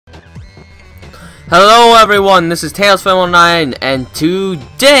Hello everyone, this is Tails509, and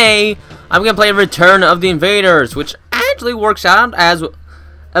today I'm gonna play Return of the Invaders, which actually works out as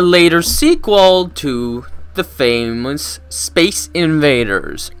a later sequel to the famous Space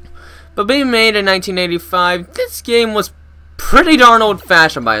Invaders. But being made in 1985, this game was pretty darn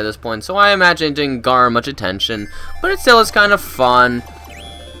old-fashioned by this point, so I imagine it didn't garner much attention, but it still is kind of fun.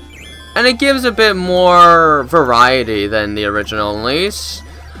 And it gives a bit more variety than the original, at least,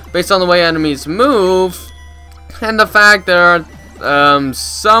 based on the way enemies move, and the fact there are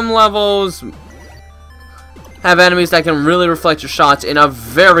some levels have enemies that can really reflect your shots in a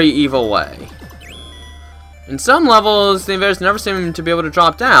very evil way. In some levels, the invaders never seem to be able to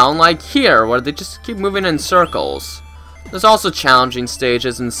drop down, like here, where they just keep moving in circles. There's also challenging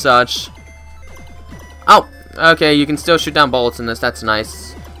stages and such. Oh, okay, you can still shoot down bullets in this, that's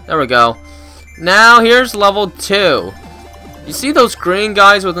nice. There we go. Now, here's level 2. You see those green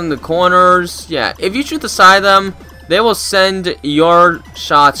guys within the corners? Yeah, if you shoot the side of them, they will send your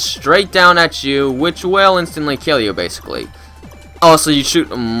shots straight down at you, which will instantly kill you, basically. Also, you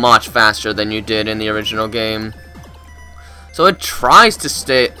shoot much faster than you did in the original game. So it tries to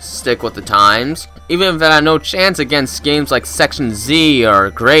stick with the times, even if it had no chance against games like Section Z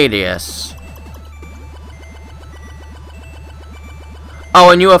or Gradius. Oh,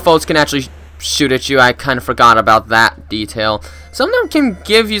 and UFOs can actually shoot at you. I kind of forgot about that detail. Some of them can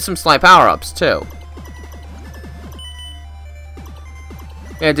give you some slight power-ups, too.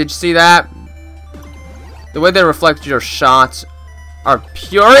 Yeah, did you see that? The way they reflect your shots are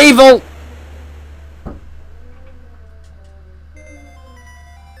pure evil!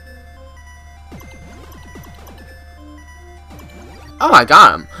 Oh, I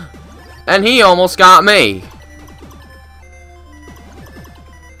got him. And he almost got me.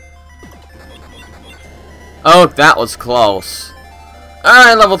 Oh, that was close.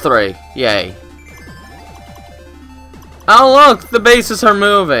 Alright, level 3. Yay. Oh, look! The bases are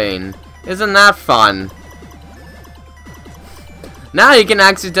moving. Isn't that fun? Now you can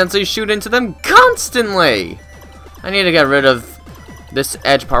accidentally shoot into them constantly! I need to get rid of this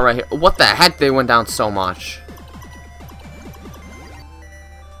edge part right here. What the heck? They went down so much.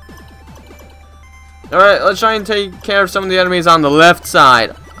 Alright, let's try and take care of some of the enemies on the left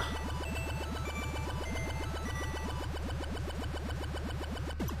side.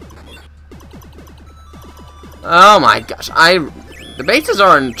 Oh my gosh, the bases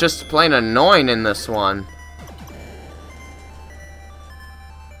are just plain annoying in this one.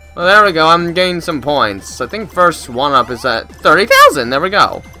 Well, there we go, I'm getting some points. I think first one-up is at 30,000, there we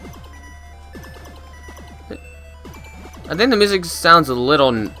go. I think the music sounds a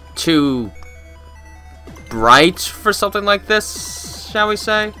little too bright for something like this, shall we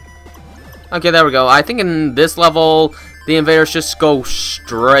say? Okay, there we go. I think in this level, the invaders just go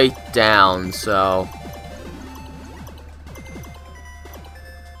straight down, so...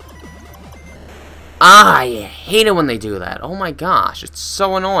 I hate it when they do that. Oh my gosh, it's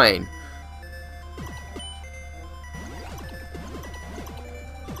so annoying.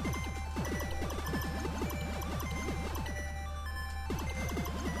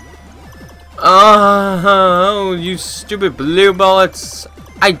 Oh, you stupid blue bullets.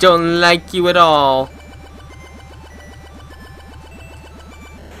 I don't like you at all.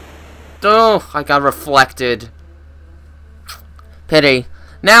 Oh, I got reflected. Pity.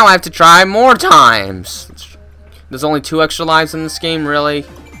 Now I have to try more times. There's only 2 extra lives in this game, really.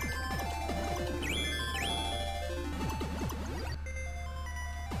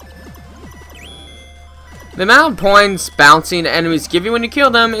 The amount of points bouncing enemies give you when you kill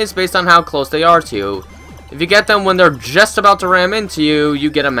them is based on how close they are to you. If you get them when they're just about to ram into you,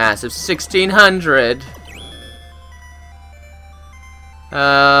 you get a massive 1600.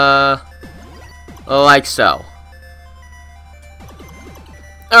 Like so.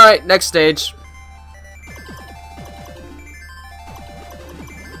 Alright, next stage.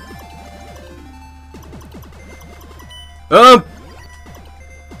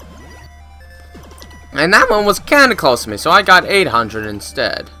 And that one was kinda close to me, so I got 800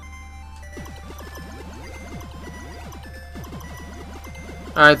 instead.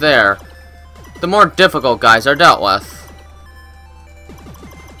 Alright, there. The more difficult guys are dealt with.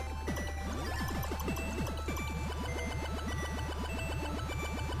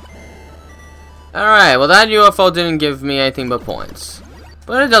 Alright, well that UFO didn't give me anything but points.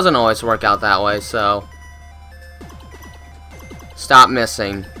 But it doesn't always work out that way, so... Stop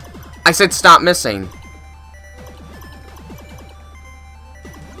missing. I said stop missing.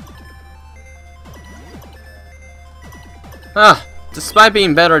 Despite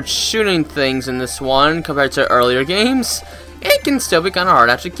being better at shooting things in this one compared to earlier games, it can still be kind of hard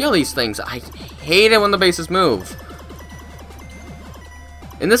to actually kill these things. I hate it when the bases move.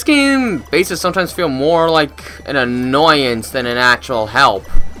 In this game, bases sometimes feel more like an annoyance than an actual help.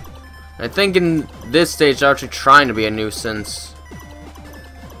 I think in this stage they're actually trying to be a nuisance.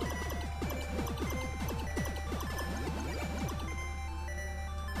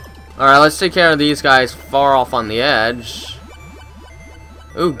 Alright, let's take care of these guys far off on the edge.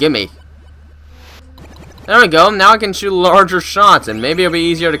 Ooh, gimme. There we go, now I can shoot larger shots and maybe it'll be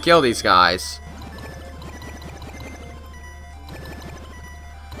easier to kill these guys.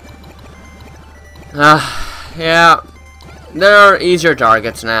 Yeah, they're easier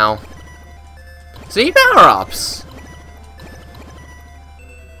targets now. See, power-ups!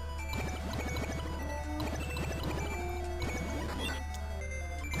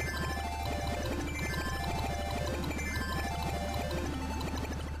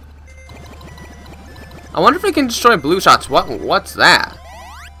 I wonder if we can destroy blue shots. What's that?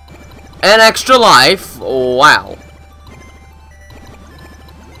 An extra life? Wow.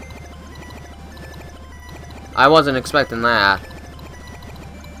 I wasn't expecting that.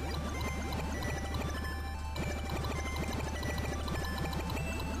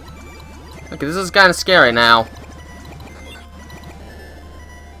 Okay, this is kind of scary now.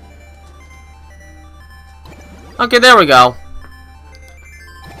 Okay, there we go.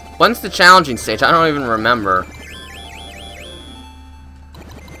 When's the challenging stage? I don't even remember.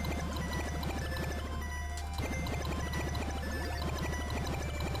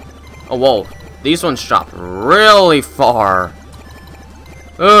 Oh, whoa. These ones drop really far.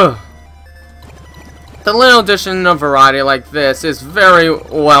 Ugh. The little addition of variety like this is very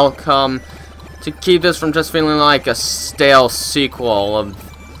welcome to keep this from just feeling like a stale sequel.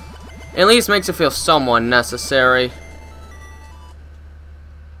 At least makes it feel somewhat necessary.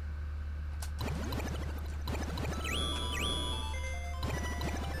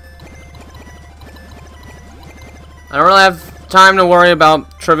 I don't really have time to worry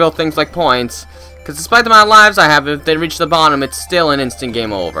about trivial things like points, because despite the amount of lives I have, if they reach the bottom, it's still an instant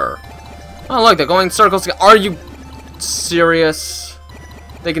game over. Oh look, they're going in circles. Are you serious?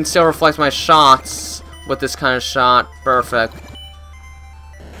 They can still reflect my shots with this kind of shot. Perfect.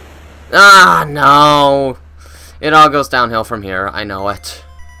 Ah, no. It all goes downhill from here. I know it.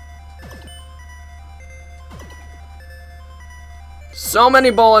 So many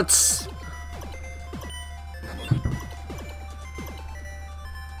bullets.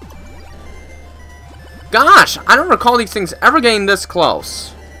 Gosh, I don't recall these things ever getting this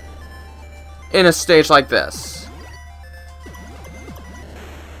close in a stage like this.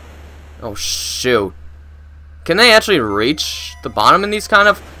 Oh, shoot. Can they actually reach the bottom in these kind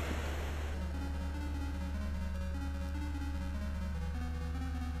of...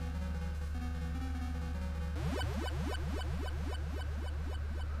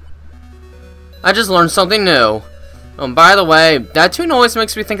 I just learned something new. Oh, by the way, that tune always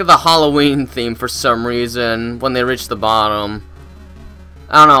makes me think of the Halloween theme for some reason when they reach the bottom.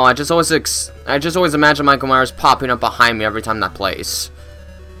 I don't know, I just always imagine Michael Myers popping up behind me every time that plays.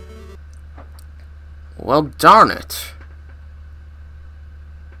 Well, darn it.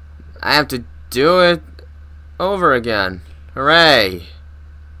 I have to do it over again. Hooray.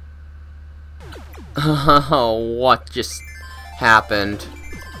 Oh, what just happened?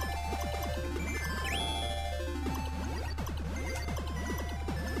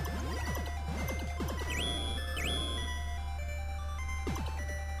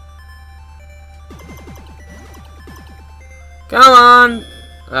 Come on!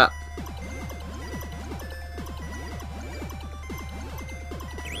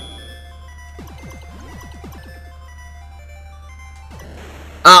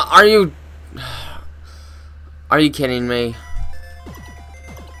 Are you kidding me?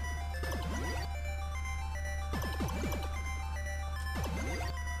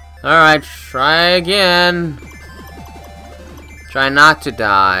 Alright, try again. Try not to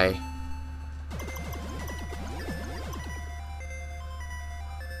die.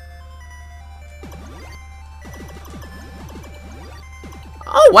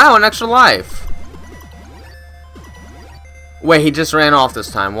 Oh, wow, an extra life. Wait, he just ran off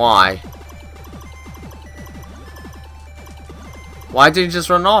this time. Why? Why did he just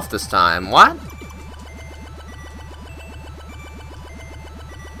run off this time? What?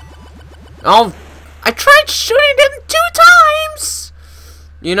 Oh, I tried shooting him 2 times!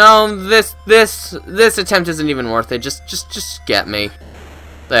 You know, this attempt isn't even worth it. Just get me.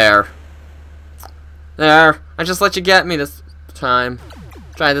 There. There. I just let you get me this time.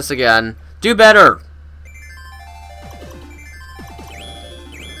 Try this again. Do better.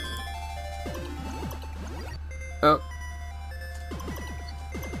 Oh.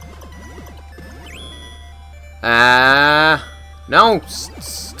 No!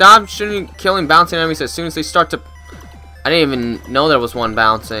 Stop shooting, killing bouncing enemies as soon as they start to... I didn't even know there was one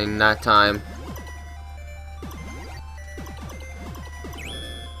bouncing that time.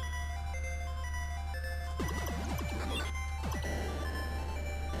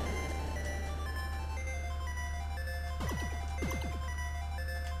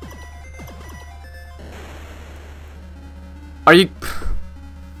 Are you...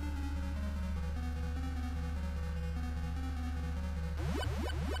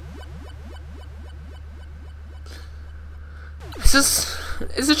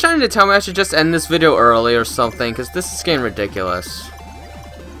 Is it trying to tell me I should just end this video early or something? Because this is getting ridiculous.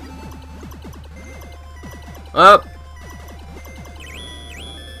 Up.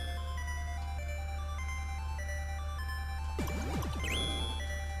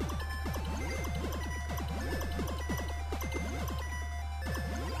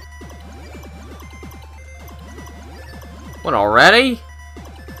 What, already?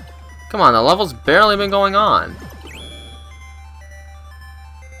 Come on, the level's barely been going on.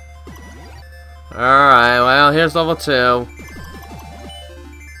 Alright, well, here's level 2.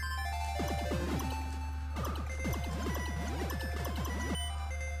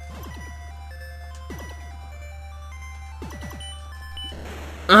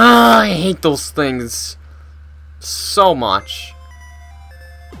 Ugh, I hate those things so much.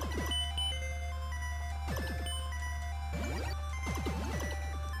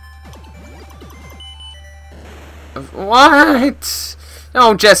 What?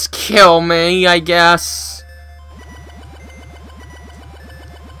 Don't just kill me, I guess.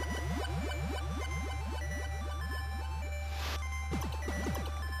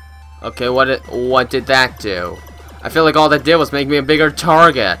 Okay, what did that do? I feel like all that did was make me a bigger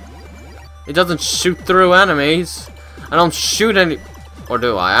target. It doesn't shoot through enemies. I don't shoot any... Or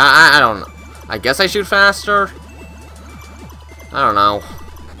do I? I don't know. I guess I shoot faster? I don't know.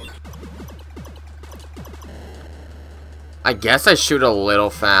 I guess I shoot a little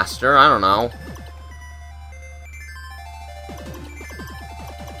faster. I don't know.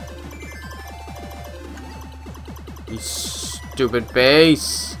 You stupid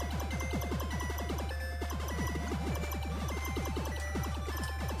base.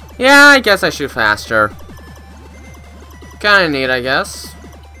 Yeah, I guess I shoot faster. Kinda neat, I guess.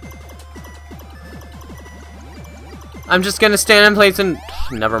 I'm just gonna stand in place and...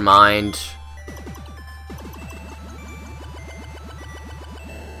 Never mind.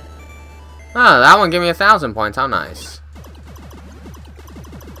 Oh, that one gave me 1,000 points. How nice.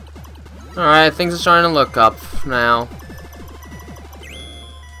 Alright, things are starting to look up now.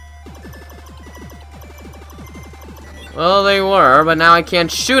 Well, they were, but now I can't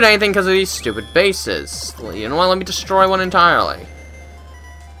shoot anything because of these stupid bases. You know what? Let me destroy one entirely.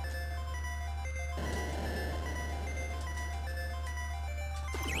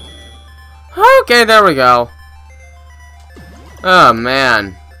 Okay, there we go. Oh,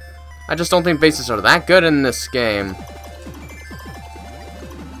 man. I just don't think bases are that good in this game.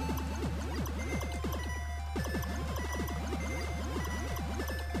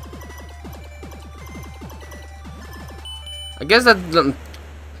 I guess that...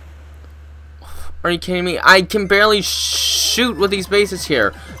 Are you kidding me? I can barely shoot with these bases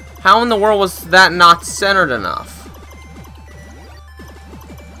here. How in the world was that not centered enough?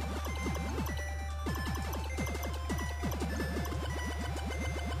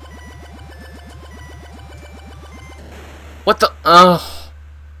 What the? Ugh.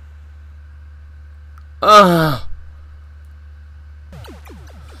 Ugh.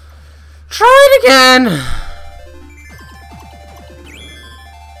 Try it again.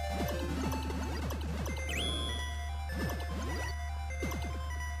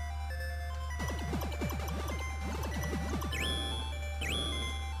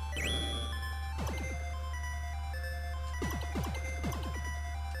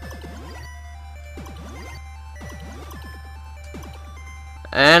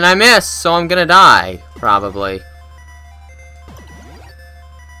 And I missed, so I'm gonna die, probably.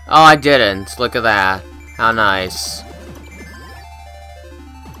 Oh, I didn't. Look at that. How nice.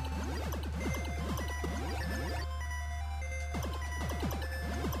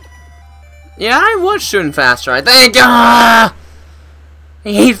 Yeah, I was shooting faster, I think. Ah! I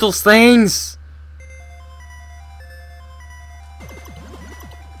hate those things.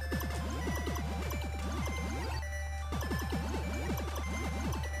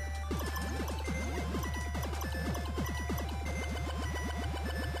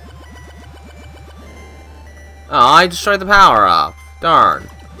 Oh, I destroyed the power-up. Darn.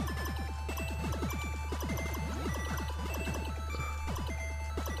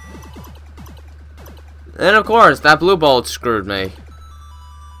 And of course, that blue bullet screwed me.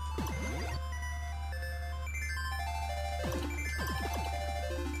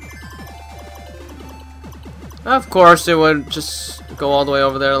 Of course, it would just go all the way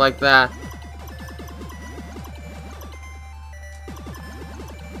over there like that.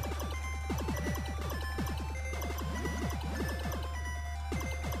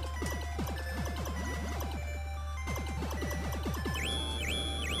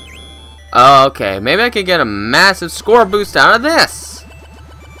 Oh, okay, maybe I could get a massive score boost out of this.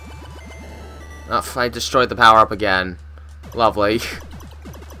 Oh, I destroyed the power-up again. Lovely.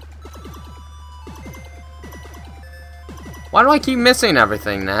 Why do I keep missing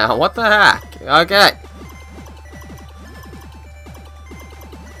everything now? What the heck? Okay.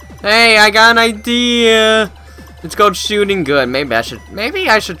 Hey, I got an idea. It's called shooting good. Maybe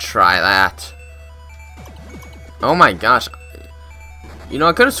I should try that. Oh my gosh. You know,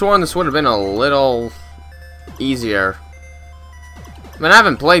 I could have sworn this would have been a little easier. I mean, I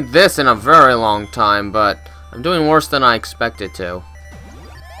haven't played this in a very long time, but I'm doing worse than I expected to.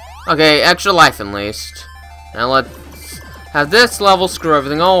 Okay, extra life at least. Now let's have this level screw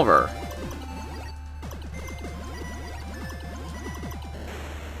everything over.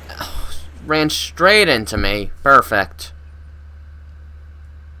 Ran straight into me. Perfect.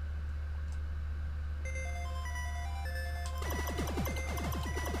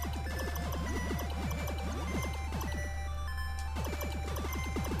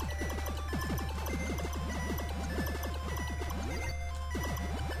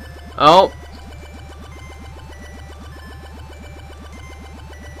 Oh.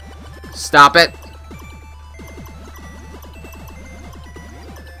 Stop it.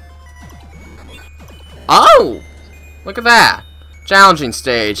 Oh! Look at that. Challenging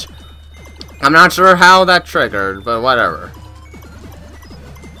stage. I'm not sure how that triggered, but whatever.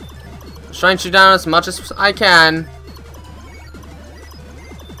 Just trying to shoot down as much as I can.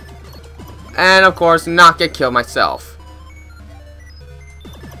 And, of course, not get killed myself.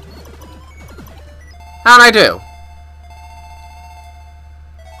 How'd I do?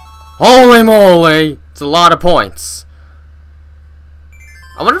 Holy moly! It's a lot of points.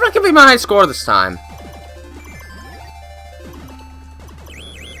 I wonder if I can beat my high score this time.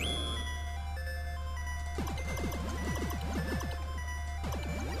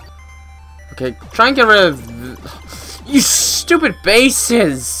 Okay, try and get rid of... You stupid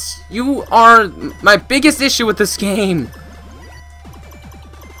bases! You are my biggest issue with this game.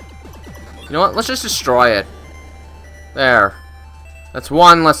 You know what? Let's just destroy it. There. That's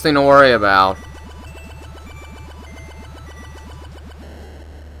one less thing to worry about.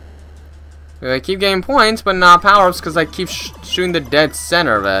 I keep getting points, but not power-ups because I keep shooting the dead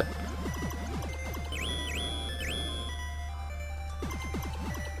center of it.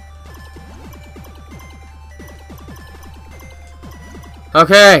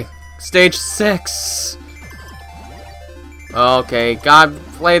 Okay, stage 6. Okay, gotta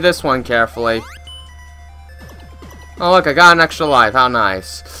play this one carefully. Oh look, I got an extra life, how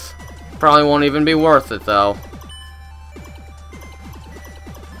nice. Probably won't even be worth it though.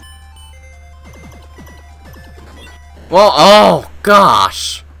 Well, oh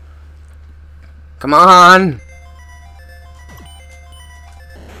gosh. Come on.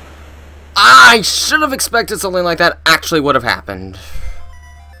 I should have expected something like that actually would have happened.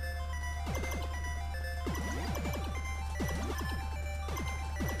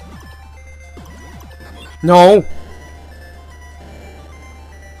 No.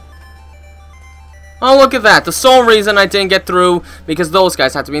 Oh, look at that. The sole reason I didn't get through because those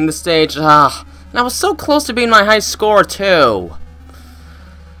guys had to be in the stage. Ah, and I was so close to being my high score, too.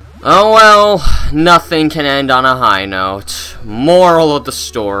 Oh, well. Nothing can end on a high note. Moral of the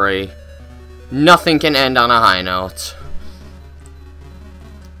story. Nothing can end on a high note.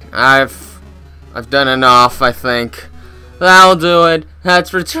 I've done enough, I think. That'll do it.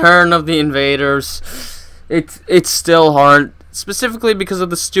 That's Return of the Invaders. It's still hard, specifically because of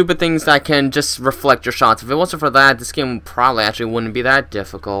the stupid things that can just reflect your shots. If it wasn't for that, this game probably actually wouldn't be that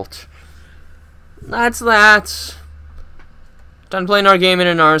difficult. That's that. Done playing our game in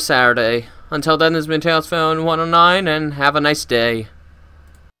another Saturday. Until then, this has been Tails Phone 109, and have a nice day.